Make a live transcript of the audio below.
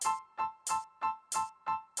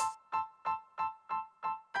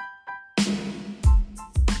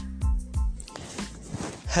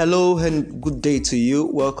Hello and good day to you.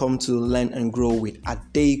 Welcome to Learn and Grow with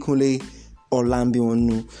Adekunle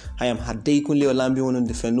Olambiwonu. I am Adekunle Olambiwonu,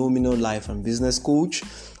 the phenomenal life and business coach,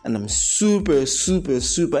 and I'm super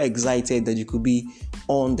excited that you could be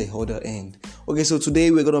on the other end. Okay, so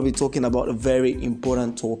today we're going to be talking about a very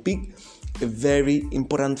important topic, a very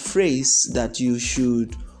important phrase that you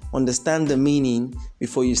should understand the meaning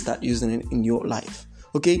before you start using it in your life.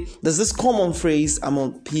 Okay, there's this common phrase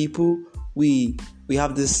among people. We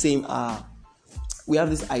have this same we have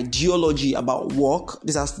this ideology about work.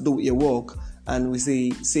 This has to do with your work, and we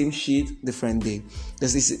say same shit, different day.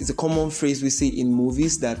 It's a common phrase we see in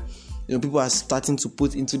movies that people are starting to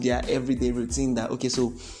put into their everyday routine. That okay,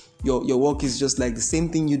 so your work is just like the same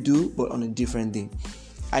thing you do, but on a different day.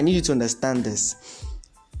 I need you to understand this.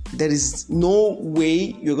 There is no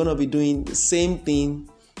way you're gonna be doing the same thing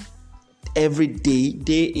every day,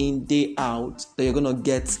 day in, day out, that you're gonna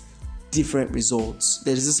get different results.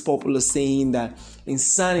 There is this popular saying that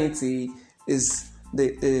insanity is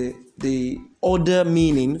the other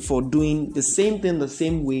meaning for doing the same thing the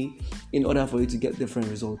same way in order for you to get different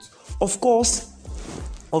results. Of course,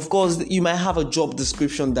 you might have a job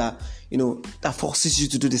description that that forces you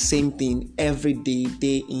to do the same thing every day,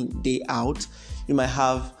 day in, day out. You might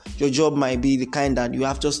have your job might be the kind that you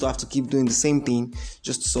have to keep doing the same thing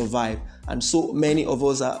just to survive. And so many of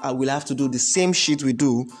us will have to do the same shit we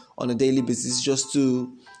do on a daily basis just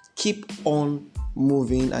to keep on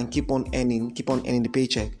moving and keep on earning the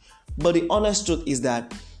paycheck. But the honest truth is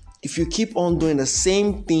that if you keep on doing the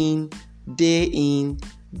same thing day in,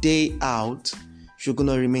 day out, you're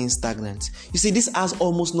gonna remain stagnant. You see, this has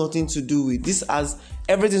almost nothing to do with this has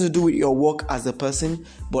everything to do with your work as a person,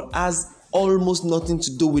 but has almost nothing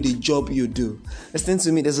to do with the job you do. Listen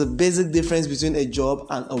to me, there's a basic difference between a job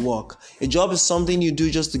and a work. A job is something you do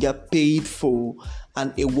just to get paid for,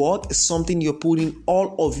 and a work is something you're putting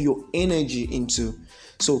all of your energy into.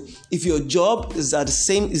 So if your job is the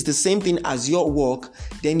same thing as your work,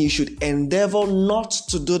 then you should endeavor not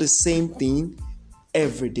to do the same thing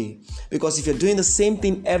every day. Because if you're doing the same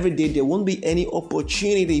thing every day, there won't be any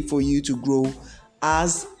opportunity for you to grow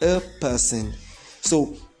as a person.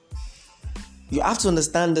 So you have to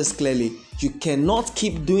understand this clearly. You cannot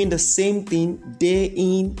keep doing the same thing day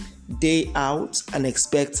in, day out and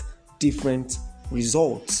expect different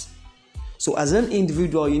results. So as an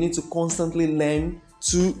individual, you need to constantly learn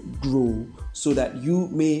to grow so that you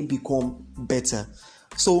may become better.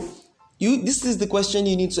 So this is the question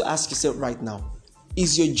you need to ask yourself right now.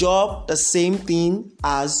 Is your job the same thing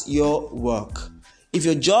as your work? If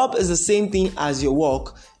your job is the same thing as your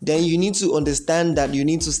work, then you need to understand that you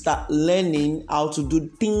need to start learning how to do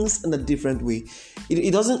things in a different way.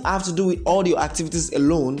 It doesn't have to do with all your activities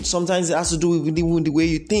alone. Sometimes it has to do with the way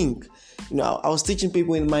you think. I was teaching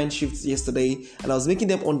people in mind shifts yesterday, and I was making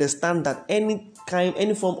them understand that any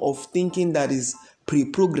form of thinking that is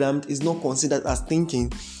pre-programmed is not considered as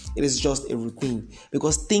thinking. It is just a routine,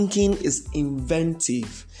 because thinking is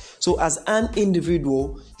inventive. So as an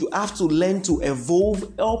individual, you have to learn to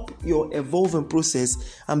evolve, help your evolving process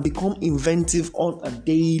and become inventive on a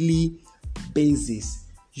daily basis.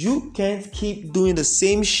 You can't keep doing the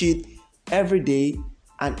same shit every day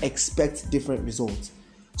and expect different results.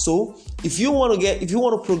 So if you want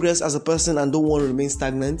to progress as a person and don't want to remain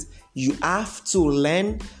stagnant, you have to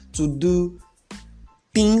learn to do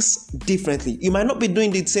things differently. You might not be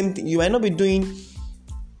doing the same thing. You might not be doing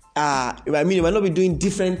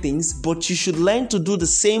different things, but you should learn to do the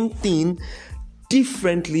same thing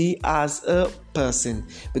differently as a person,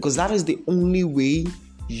 because that is the only way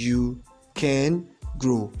you can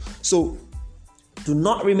grow. So do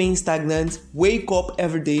not remain stagnant. Wake up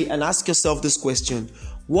every day and ask yourself this question: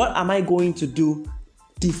 what am I going to do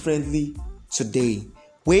differently today?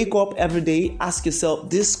 Wake up every day, ask yourself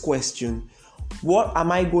this question: what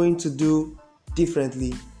am I going to do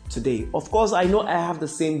differently today? Of course, I know I have the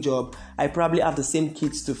same job. I probably have the same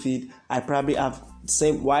kids to feed. I probably have the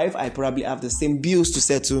same wife. I probably have the same bills to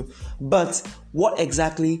settle. But what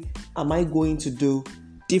exactly am I going to do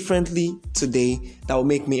differently today that will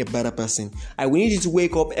make me a better person? I will need you to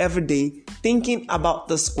wake up every day thinking about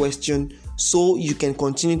this question so you can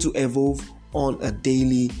continue to evolve on a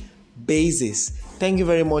daily basis. Thank you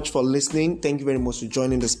very much for listening. Thank you very much for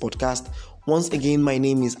joining this podcast. Once again, my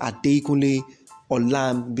name is Adekunle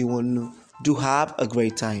Olambiwonu. Do have a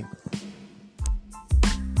great time.